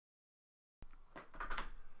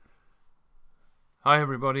Hi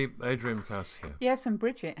everybody, Adrian Cass here. Yes, and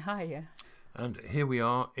Bridget, hiya. And here we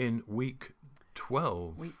are in week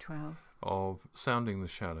 12 Week 12. of Sounding the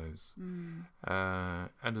Shadows.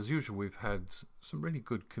 And as usual, we've had some really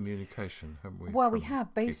good communication, haven't we? Well, we from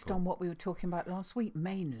have, based people. on what we were talking about last week,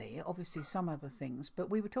 mainly, obviously some other things, but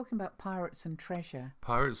we were talking about pirates and treasure.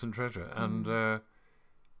 Pirates and Treasure. And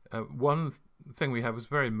one thing we had was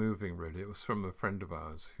very moving, really. It was from a friend of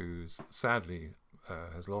ours who's sadly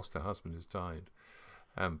has lost her husband, has died.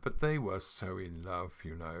 But they were so in love,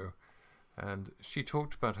 you know. And she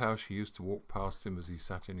talked about how she used to walk past him as he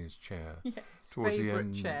sat in his chair Yes, towards the favourite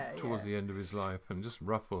end, chair, towards the end of his life, and just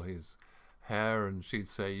ruffle his hair. And she'd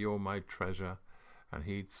say, "You're my treasure," and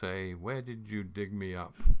he'd say, "Where did you dig me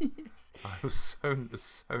up?" Yes. I was so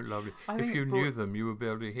lovely. I If think you it knew brought- them, you would be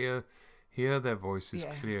able to hear their voices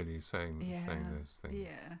Yeah. clearly saying those things.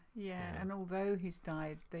 Yeah. And although he's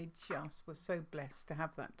died, they just were so blessed to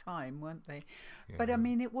have that time, weren't they? Yeah. But I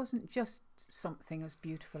mean, it wasn't just something as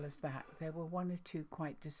beautiful as that. There were one or two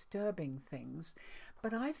quite disturbing things.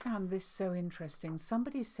 But I found this so interesting.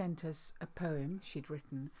 Somebody sent us a poem she'd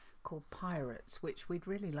written called Pirates, which we'd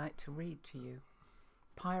really like to read to you.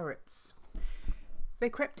 Pirates. They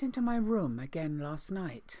crept into my room again last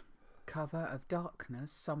night. Cover of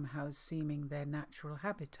darkness, somehow seeming their natural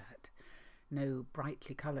habitat. No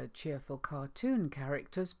brightly coloured, cheerful cartoon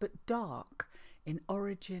characters, but dark in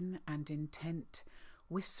origin and intent,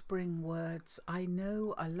 whispering words I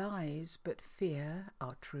know are lies, but fear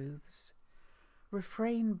are truths.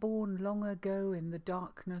 Refrain born long ago in the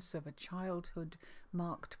darkness of a childhood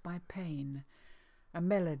marked by pain, a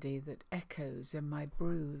melody that echoes in my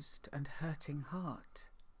bruised and hurting heart.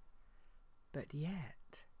 But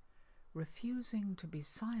yet, refusing to be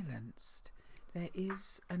silenced, there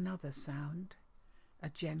is another sound, a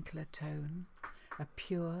gentler tone, a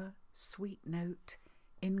pure, sweet note,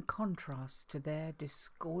 in contrast to their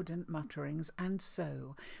discordant mutterings. And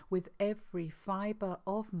so, with every fibre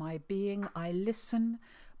of my being, I listen,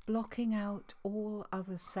 blocking out all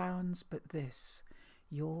other sounds but this,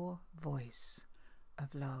 your voice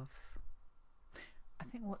of love. I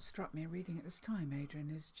think what struck me reading at this time,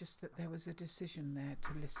 Adrian, is just that there was a decision there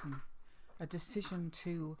to listen. A decision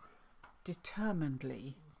to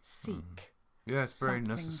determinedly seek. Yeah, it's very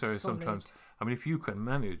something necessary sometimes. solid. I mean, if you can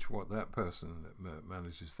manage what that person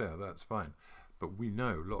manages there, that's fine. But we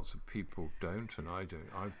know lots of people don't, and I don't.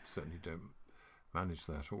 I certainly don't manage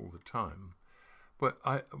that all the time. But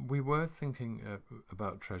we were thinking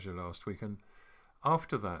about treasure last week, and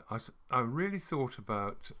after that, I really thought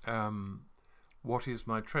about what is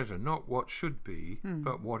my treasure, not what should be,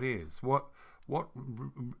 but what is. What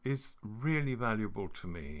is really valuable to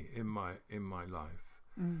me in my life.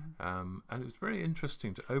 And it was very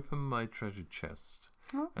interesting to open my treasure chest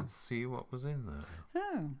and see what was in there.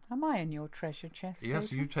 Oh, am I in your treasure chest? Yes,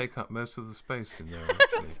 Adrian? you take up most of the space in there,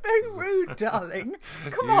 actually. That's very rude, darling.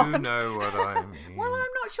 Come You on. know what I mean. Well,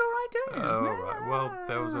 I'm not sure I do. Oh, right. Well,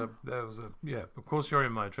 there was a yeah, of course you're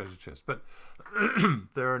in my treasure chest. But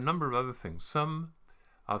there are a number of other things. Some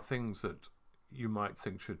are things that you might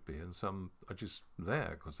think should be, and some are just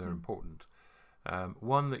there because they're important.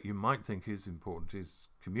 One that you might think is important is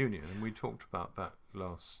communion, and we talked about that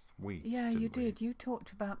last week. Yeah, you didn't we? did. You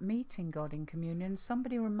talked about meeting God in communion.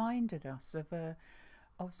 Somebody reminded us of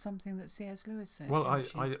something that C.S. Lewis said. Well, didn't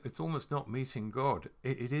she? it's almost not meeting God.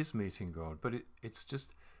 It is meeting God, but it's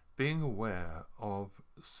just being aware of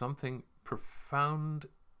something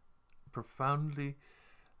profoundly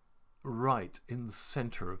right in the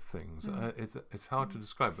centre of things. It's hard to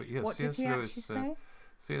describe, but yes, What did C.S. he Lewis actually say?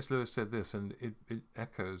 C.S. Lewis said this, and it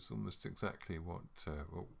echoes almost exactly what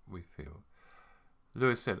we feel.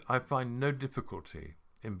 Lewis said, "I find no difficulty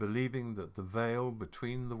in believing that the veil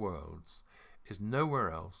between the worlds is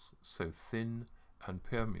nowhere else so thin and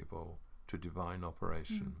permeable to divine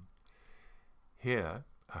operation. Here,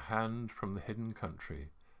 a hand from the hidden country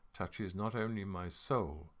touches not only my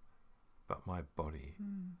soul, but my body."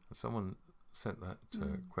 And someone sent that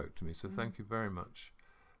quote to me, so thank you very much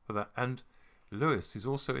for that. And Lewis is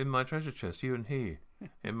also in my treasure chest. You and he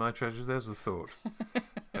in my treasure. There's a thought.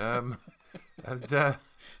 And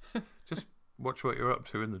just watch what you're up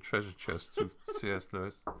to in the treasure chest with C.S.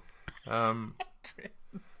 Lewis.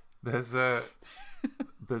 There's a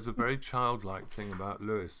very childlike thing about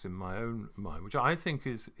Lewis in my own mind, which I think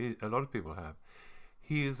is a lot of people have.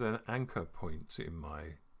 He is an anchor point in my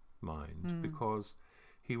mind because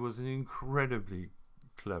he was an incredibly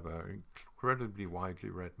clever, incredibly widely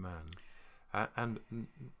read man. And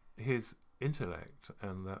his intellect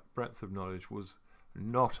and that breadth of knowledge was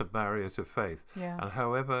not a barrier to faith. Yeah. And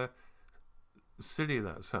however silly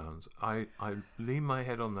that sounds, I lean my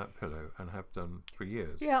head on that pillow and have done for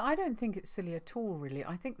years. Yeah, I don't think it's silly at all, really.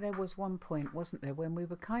 I think there was one point, wasn't there, when we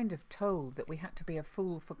were kind of told that we had to be a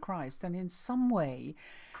fool for Christ. And in some way,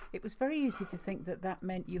 it was very easy to think that that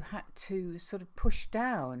meant you had to sort of push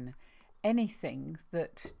down anything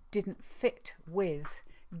that didn't fit with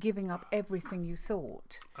giving up everything you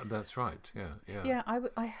thought. That's right, yeah. Yeah,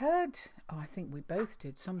 I heard, I think we both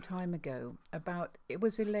did some time ago, about, it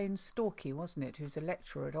was Elaine Storkey, wasn't it, who's a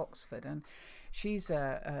lecturer at Oxford, and she's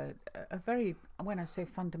a very, when I say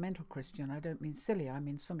fundamental Christian, I don't mean silly, I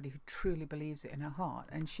mean somebody who truly believes it in her heart,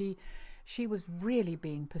 and she was really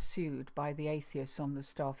being pursued by the atheists on the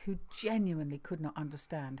staff who genuinely could not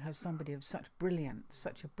understand how somebody of such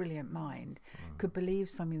a brilliant mind could believe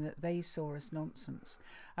something that they saw as nonsense.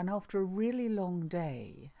 And after a really long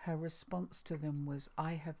day, her response to them was,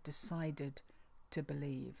 "I have decided to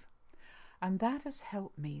believe." And that has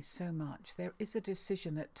helped me so much. There is a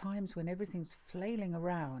decision at times when everything's flailing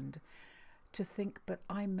around to think, but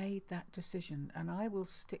I made that decision and I will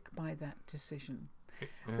stick by that decision.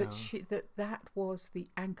 Yeah. That was the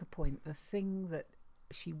anchor point, the thing that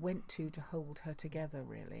she went to hold her together,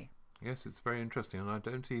 really. Yes, it's very interesting, and I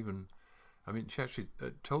don't even, I mean, she actually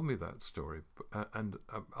told me that story, and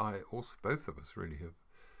I also, both of us really have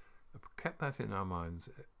kept that in our minds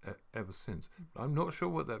ever since. I'm not sure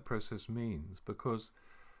what that process means, because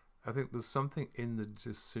I think there's something in the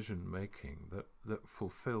decision making that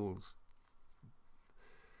fulfills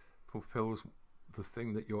the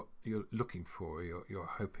thing that you're looking for, you're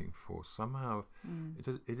hoping for. Somehow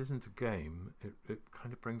it isn't a game, it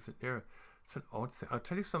kind of brings it nearer. It's an odd thing. I'll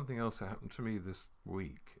tell you something else that happened to me this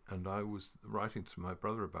week, and I was writing to my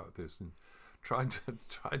brother about this and trying to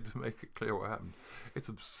make it clear what happened. It's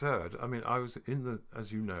absurd. I mean, I was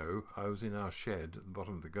as you know, I was in our shed at the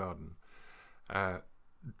bottom of the garden,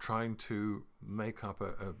 trying to make up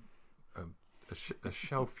a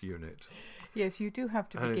shelf unit. Yes, you do have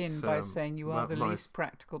to begin by saying you are the least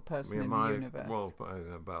practical person in the universe. Well,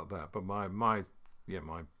 about that, but my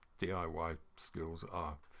DIY skills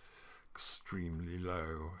are extremely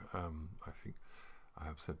low. I think I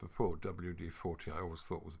have said before, WD-40 I always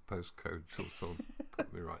thought was a postcode till someone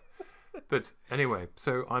put me right. But anyway,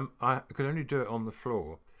 so I could only do it on the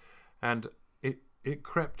floor, and it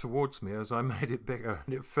crept towards me as I made it bigger,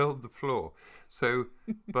 and it filled the floor. So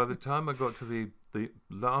by the time I got to the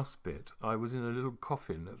last bit, I was in a little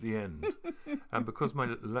coffin at the end. And because my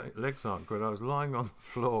legs aren't good, I was lying on the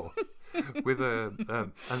floor with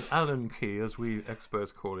an Allen key, as we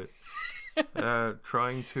experts call it,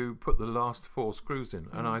 trying to put the last 4 screws in.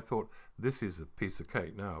 And I thought, this is a piece of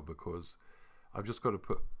cake now, because I've just got to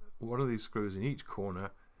put one of these screws in each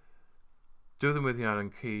corner, do them with the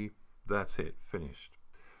Allen key. That's it, finished.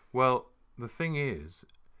 Well, the thing is,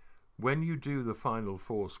 when you do the final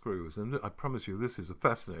 4 screws, and I promise you this is a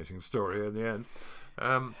fascinating story in the end,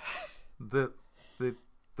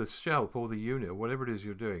 the shelf or the unit or whatever it is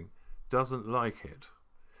you're doing doesn't like it.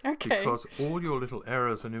 Okay. Because all your little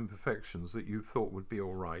errors and imperfections that you thought would be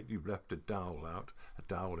all right, you've left a dowel out. A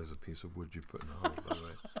dowel is a piece of wood you put in a hole, by the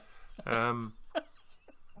way.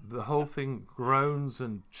 The whole thing groans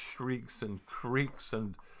and shrieks and creaks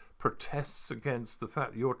and protests against the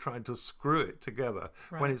fact that you're trying to screw it together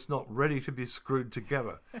when it's not ready to be screwed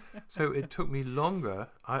together. So it took me longer,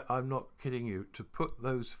 I'm not kidding you, to put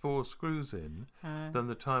those 4 screws in than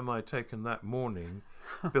the time I'd taken that morning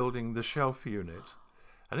building the shelf unit.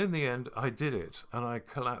 And in the end, I did it, and I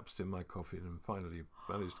collapsed in my coffin and finally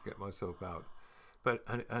managed to get myself out.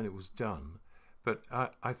 And it was done. But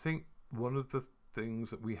I think one of the things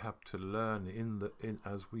that we have to learn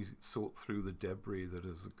as we sort through the debris that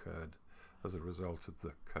has occurred as a result of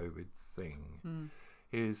the COVID thing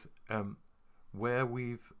is where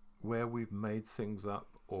we've made things up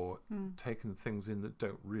or taken things in that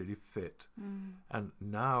don't really fit, and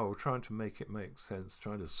now trying to make it make sense,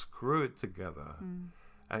 trying to screw it together.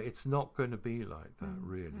 It's not going to be like that,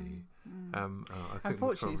 really. I think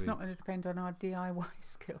unfortunately, it's not going to depend on our DIY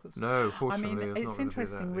skills. No, fortunately, I mean, it's not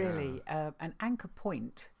interesting, that, really. An anchor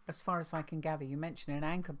point, as far as I can gather, you mentioned an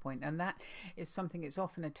anchor point, and that is something that's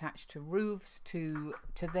often attached to roofs to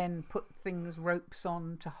then put ropes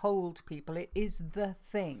on to hold people. It is the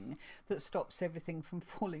thing that stops everything from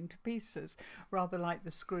falling to pieces, rather like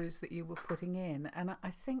the screws that you were putting in. And I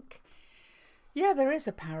think, yeah, there is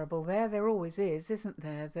a parable there. There always is, isn't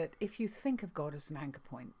there? That if you think of God as an anchor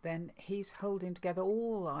point, then he's holding together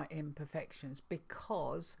all our imperfections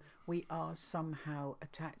because we are somehow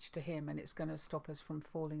attached to him, and it's going to stop us from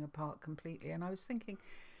falling apart completely. And I was thinking,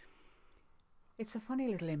 It's a funny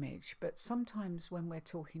little image, but sometimes when we're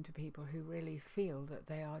talking to people who really feel that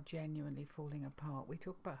they are genuinely falling apart, we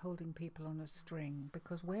talk about holding people on a string,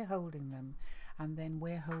 because we're holding them and then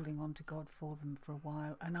we're holding on to God for them for a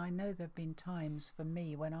while. And I know there have been times for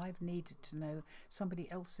me when I've needed to know somebody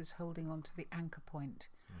else is holding on to the anchor point,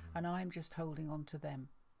 and I'm just holding on to them.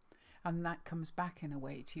 And that comes back in a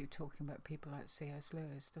way to you talking about people like C.S.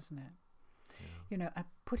 Lewis, doesn't it? You know,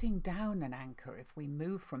 putting down an anchor, if we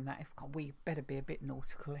move from that, if we better be a bit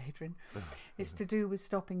nautical, Adrian, is to do with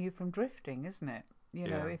stopping you from drifting, isn't it? You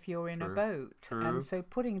know, if you're in a boat. And so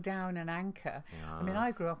putting down an anchor, I mean,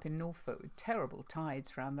 I grew up in Norfolk with terrible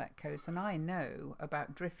tides around that coast, and I know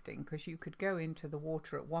about drifting because you could go into the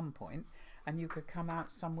water at one point and you could come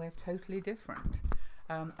out somewhere totally different.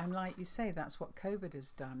 And like you say, that's what COVID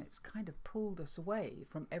has done. It's kind of pulled us away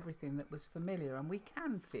from everything that was familiar, and we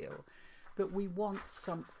can feel that we want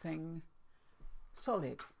something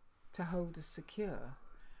solid to hold us secure.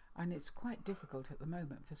 And it's quite difficult at the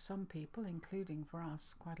moment for some people, including for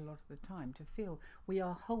us quite a lot of the time, to feel we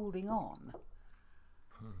are holding on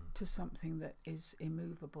to something that is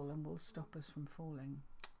immovable and will stop us from falling.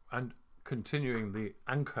 And continuing the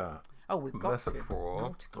anchor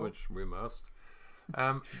metaphor, which we must.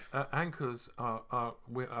 Anchors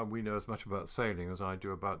we know as much about sailing as I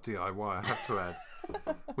do about DIY, I have to add.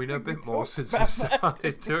 We know a bit more since we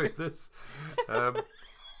started doing this.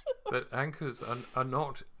 But anchors are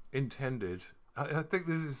not intended, I think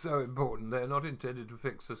this is so important, they're not intended to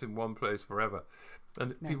fix us in one place forever.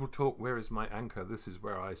 And people talk, where is my anchor? This is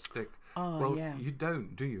where I stick. You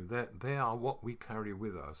don't, do you? They are what we carry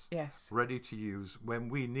with us, ready to use when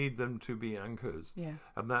we need them to be anchors.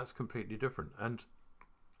 And that's completely different. And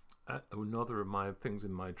another of my things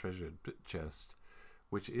in my treasured chest,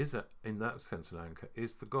 which is in that sense an anchor,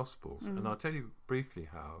 is the Gospels. And I'll tell you briefly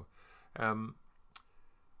how.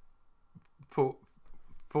 For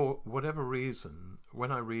whatever reason, when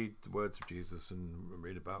I read the words of Jesus and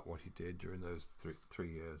read about what he did during those 3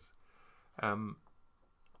 years,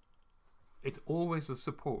 it's always a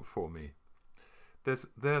support for me. There's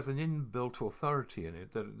an inbuilt authority in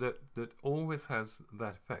it that always has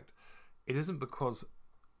that effect. It isn't because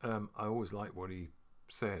I always like what he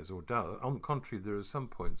says or does. On the contrary, there are some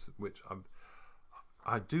points at which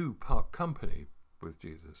I do part company with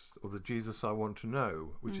Jesus, or the Jesus I want to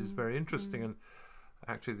know, which is very interesting. And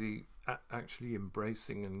actually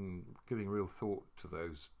embracing and giving real thought to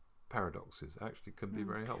those paradoxes actually can be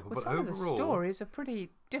very helpful. Well, but some overall, of the stories are pretty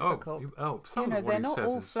difficult. They're not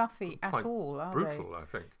all fluffy at all, are they? Brutal, I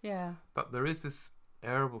think. Yeah. But there is this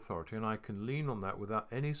air of authority, and I can lean on that without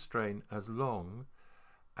any strain, as long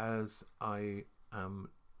as I am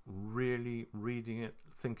really reading it,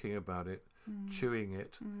 thinking about it, chewing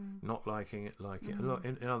it, not liking it,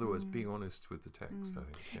 in other words, being honest with the text, I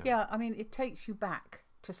think. Yeah, I mean, it takes you back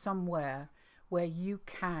to somewhere where you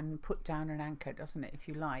can put down an anchor, doesn't it, if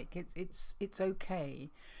you like. It's okay.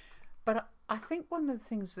 But I think one of the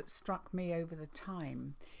things that struck me over the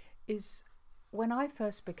time is when I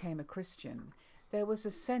first became a Christian, there was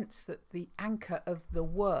a sense that the anchor of the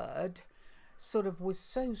word sort of was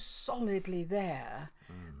so solidly there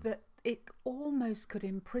that it almost could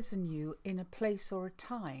imprison you in a place or a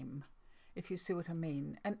time, if you see what I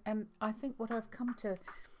mean. And I think what I've come to,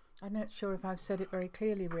 I'm not sure if I've said it very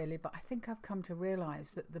clearly really, but I think I've come to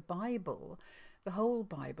realise that the Bible, the whole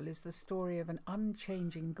Bible, is the story of an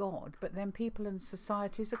unchanging God, but then people and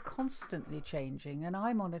societies are constantly changing, and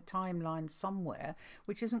I'm on a timeline somewhere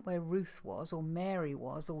which isn't where Ruth was or Mary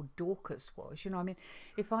was or Dorcas was. You know, I mean,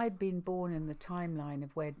 if I'd been born in the timeline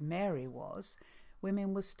of where Mary was,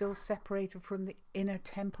 women were still separated from the inner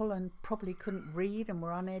temple and probably couldn't read and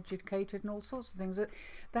were uneducated and all sorts of things.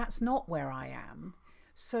 That's not where I am.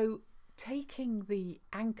 So taking the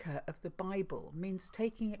anchor of the Bible means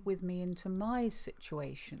taking it with me into my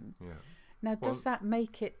situation. Yeah. Now, does that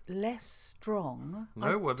make it less strong?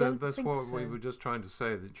 No, that's what we were just trying to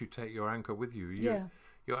say, that you take your anchor with you.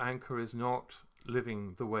 Your anchor is not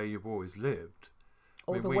living the way you've always lived.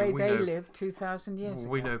 Or the way they lived 2,000 years ago.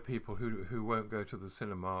 We know people who won't go to the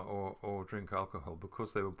cinema or drink alcohol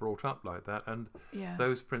because they were brought up like that, and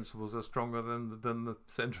those principles are stronger than the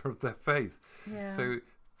centre of their faith. Yeah. So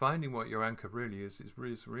finding what your anchor really is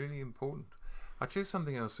really important. Actually,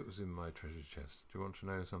 something else that was in my treasure chest. Do you want to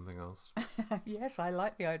know something else? Yes, I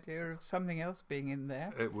like the idea of something else being in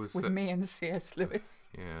there. It was with me and C.S. Lewis.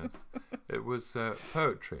 Yes, it was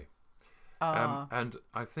poetry. And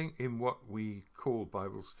I think in what we call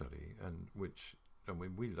Bible study,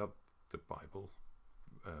 we love the Bible,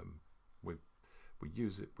 we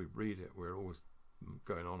use it, we read it, we're always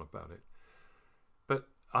going on about it. But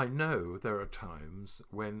I know there are times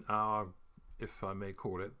when our if I may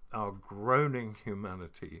call it, our groaning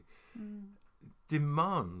humanity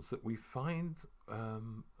demands that we find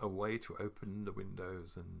a way to open the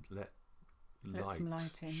windows and let some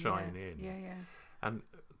light in, shine yeah. in. Yeah. And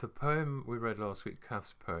the poem we read last week,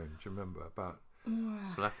 Kath's poem, do you remember, about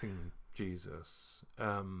slapping Jesus?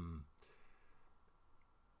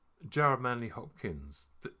 Jared Manley Hopkins,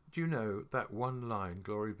 do you know that one line,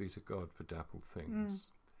 "Glory be to God for dappled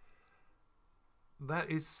things"?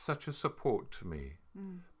 That is such a support to me,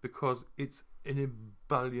 because it's an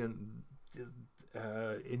ebullient,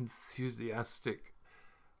 enthusiastic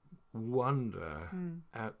wonder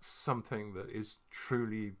at something that is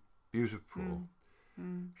truly beautiful.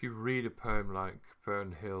 If you read a poem like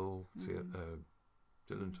Fern Hill,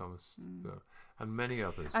 Dylan Thomas, and many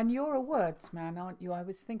others. And you're a words man, aren't you? I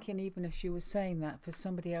was thinking, even as you were saying that, for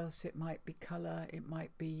somebody else it might be colour, it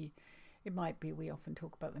might be, we often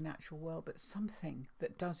talk about the natural world, but something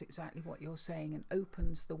that does exactly what you're saying and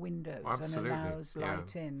opens the windows. Absolutely. And allows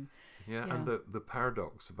light in. Yeah, and the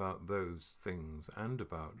paradox about those things and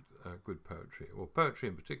about good poetry, or poetry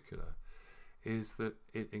in particular, is that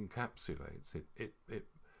it encapsulates, it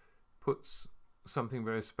puts something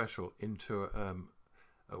very special into,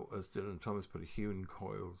 as Dylan Thomas put it, hewn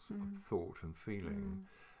coils of thought and feeling.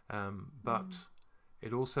 But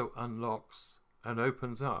it also unlocks and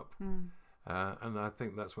opens up. And I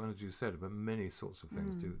think that's one, as you said, but many sorts of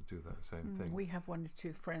things do that same thing. We have one or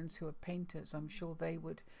two friends who are painters. I'm sure they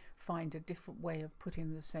would find a different way of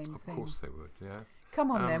putting the same thing. Of course they would, yeah.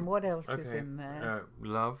 Come on then, what else is in there?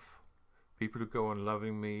 Love. People who go on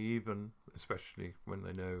loving me, even, especially when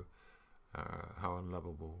they know how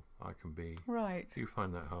unlovable I can be. Right. Do you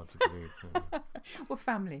find that hard to believe? Well,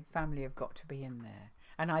 family have got to be in there.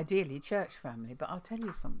 And ideally church family. But I'll tell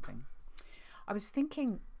you something. I was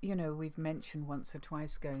thinking, we've mentioned once or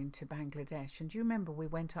twice going to Bangladesh. And do you remember we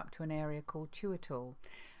went up to an area called Tuatul?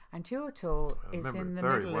 And Tuatul is in the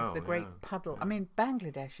middle of the great puddle. Yeah. I mean,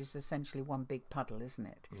 Bangladesh is essentially one big puddle, isn't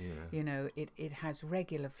it? Yeah. It has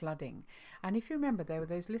regular flooding. And if you remember, there were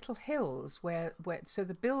those little hills where so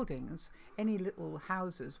the buildings, any little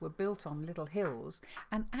houses were built on little hills,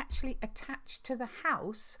 and actually attached to the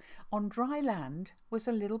house on dry land was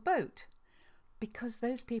a little boat. Because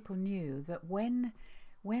those people knew that when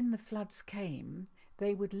the floods came,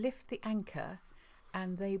 they would lift the anchor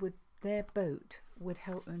and their boat would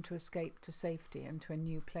help them to escape to safety and to a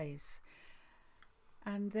new place.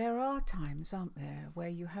 And there are times, aren't there, where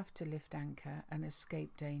you have to lift anchor and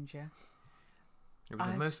escape danger. It was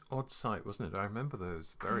the most odd sight, wasn't it? I remember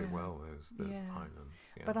those very well, those islands.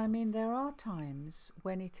 Yeah. But I mean, there are times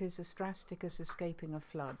when it is as drastic as escaping a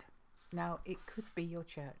flood. Now, it could be your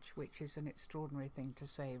church, which is an extraordinary thing to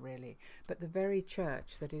say, really. But the very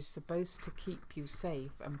church that is supposed to keep you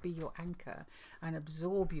safe and be your anchor and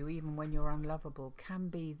absorb you even when you're unlovable can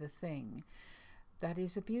be the thing that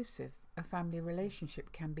is abusive. A family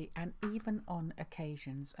relationship can be, and even on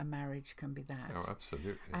occasions, a marriage can be that. Oh,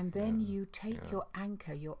 absolutely. And then you take your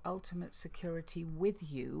anchor, your ultimate security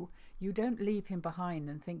with you. You don't leave him behind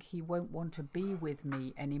and think he won't want to be with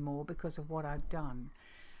me anymore because of what I've done.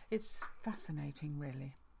 It's fascinating,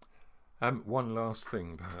 really. One last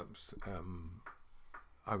thing, perhaps.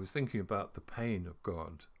 I was thinking about the pain of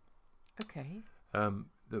God. Okay.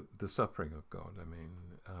 The suffering of God.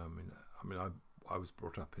 I was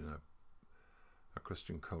brought up in a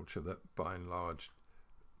Christian culture that, by and large,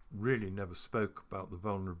 really never spoke about the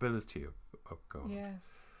vulnerability of God.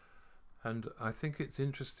 Yes. And I think it's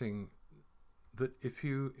interesting that if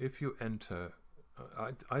you enter.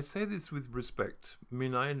 I say this with respect. I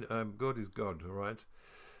mean, God is God, all right?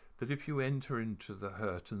 That if you enter into the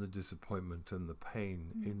hurt and the disappointment and the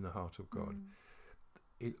pain in the heart of God,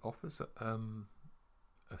 it offers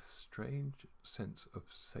a strange sense of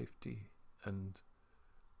safety and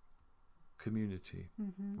community,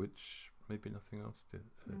 which maybe nothing else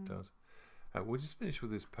does. We'll just finish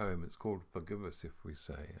with this poem. It's called "Forgive Us If We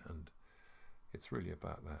Say," and it's really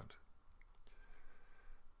about that.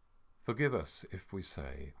 Forgive us if we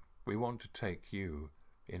say we want to take you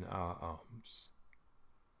in our arms.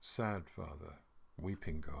 Sad Father,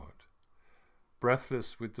 weeping God,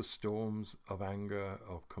 breathless with the storms of anger,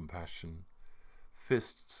 of compassion,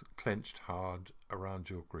 fists clenched hard around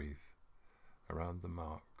your grief, around the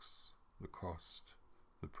marks, the cost,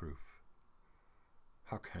 the proof.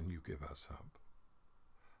 How can you give us up?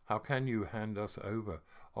 How can you hand us over?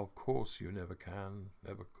 Of course you never can,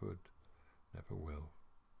 never could, never will.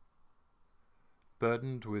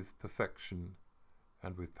 Burdened with perfection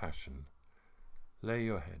and with passion, lay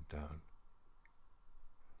your head down.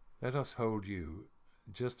 Let us hold you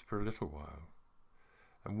just for a little while,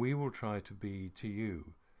 and we will try to be to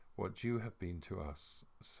you what you have been to us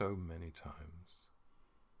so many times.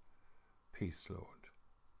 Peace, Lord.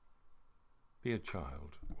 Be a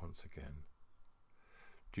child once again.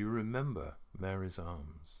 Do you remember Mary's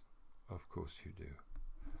arms? Of course you do.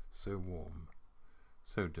 So warm,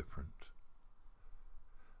 so different.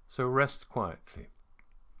 So rest quietly,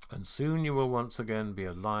 and soon you will once again be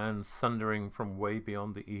a lion thundering from way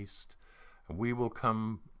beyond the east, and we will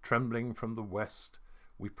come trembling from the west,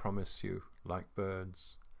 we promise you, like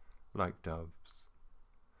birds, like doves,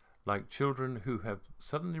 like children who have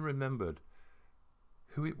suddenly remembered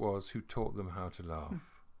who it was who taught them how to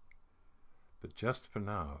laugh. But just for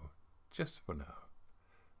now,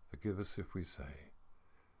 forgive us if we say,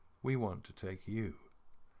 we want to take you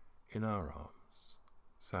in our arms,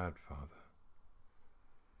 sad Father,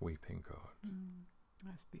 weeping God.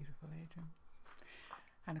 That's beautiful, Adrian.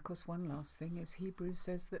 And of course, one last thing is Hebrews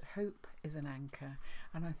says that hope is an anchor.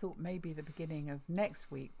 And I thought maybe the beginning of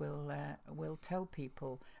next week we'll tell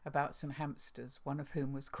people about some hamsters, one of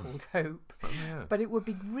whom was called Hope. Oh, yeah. But it would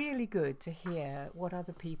be really good to hear what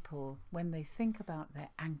other people, when they think about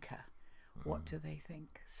their anchor, what do they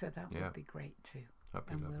think? So that would be great too. That'd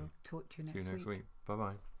be and lovely. we'll talk to you See you next week.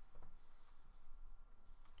 Bye-bye.